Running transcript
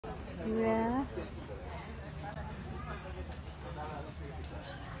Yeah.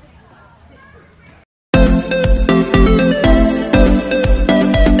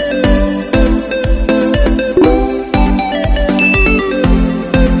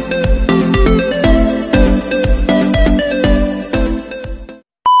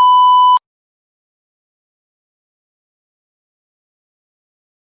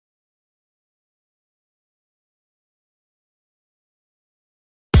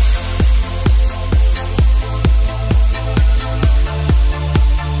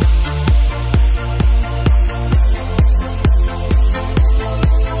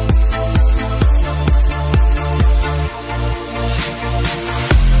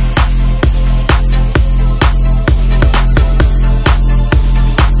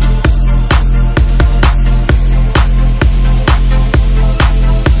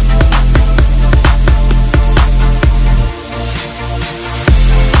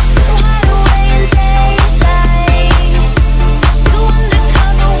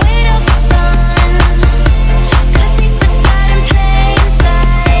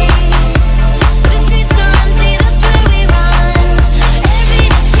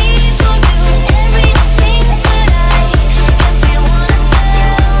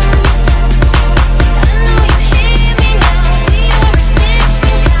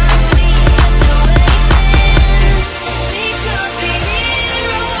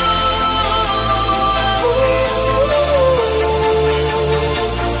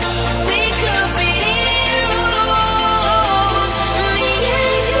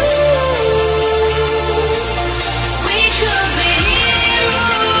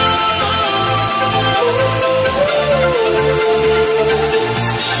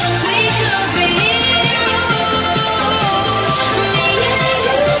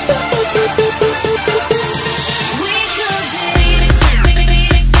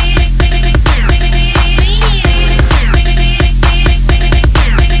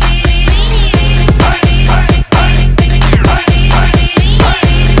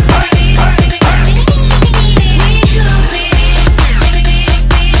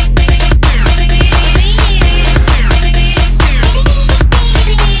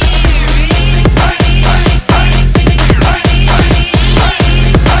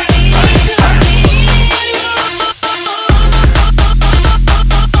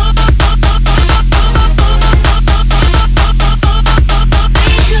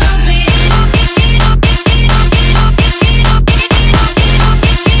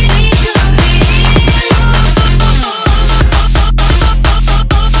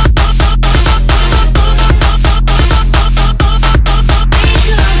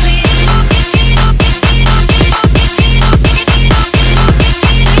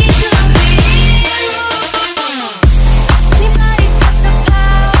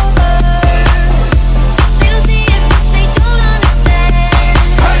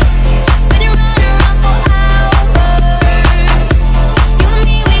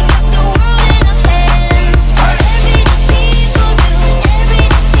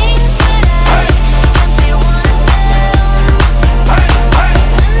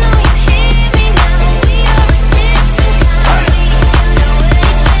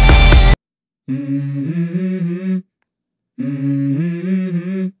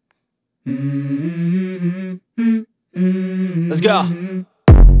 Let's go.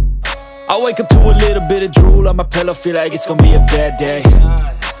 I wake up to a little bit of drool on my pillow, feel like it's gonna be a bad day.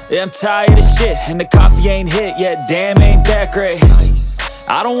 Yeah, I'm tired of shit, and the coffee ain't hit yet, damn, ain't that great.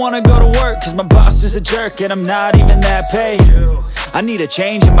 I don't wanna go to work, cause my boss is a jerk, and I'm not even that paid. I need a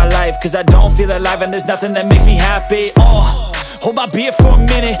change in my life, cause I don't feel alive, and there's nothing that makes me happy. Hold my beer for a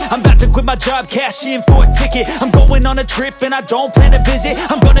minute, I'm about to quit my job, cash in for a ticket. I'm going on a trip and I don't plan to visit.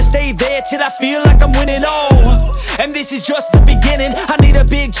 I'm gonna stay there till I feel like I'm winning, and this is just the beginning. I need a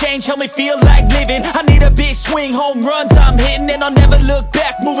big change, help me feel like living. I need a big swing, home runs I'm hitting, and I'll never look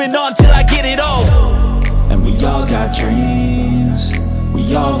back, moving on till I get it all. And we all got dreams,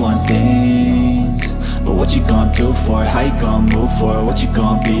 we all want things, but what you gonna do for it? How you gonna move for it? What you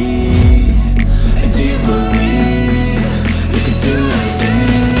gonna be? And do you believe you can do anything?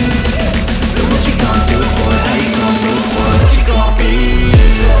 But what you gonna do for it? How you gonna move for it? What you gonna be?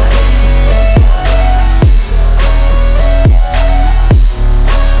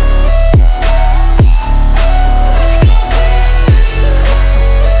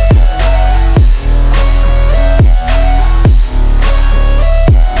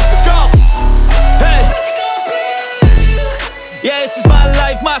 Yeah, this is my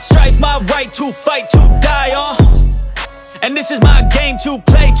life, my strife, my right to fight, to die, And this is my game to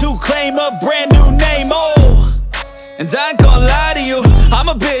play, to claim a brand new name, And I ain't gonna lie to you, I'm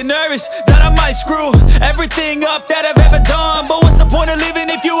a bit nervous that I might screw everything up that I've ever done. But what's the point of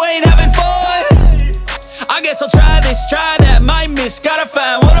living if you ain't having fun? I guess I'll try this, try that, might miss, gotta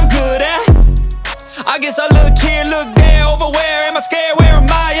find what I'm good at. I guess I look here, look there, over where am I scared, where am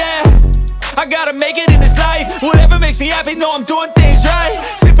I at? I gotta make it in this life, whatever makes me happy, know I'm doing things right.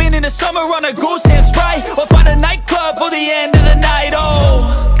 Sipping in the summer on a Goose and Sprite, or find a nightclub for the end of the night,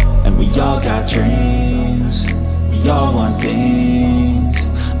 oh. And we all got dreams, we all want things.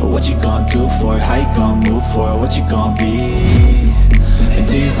 But what you gonna do for it, how you gonna move for it, what you gonna be? And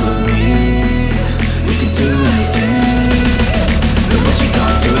do you believe you can do anything? But what you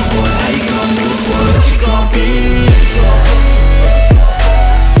gonna do for it, how you gonna move for it, what you gonna be?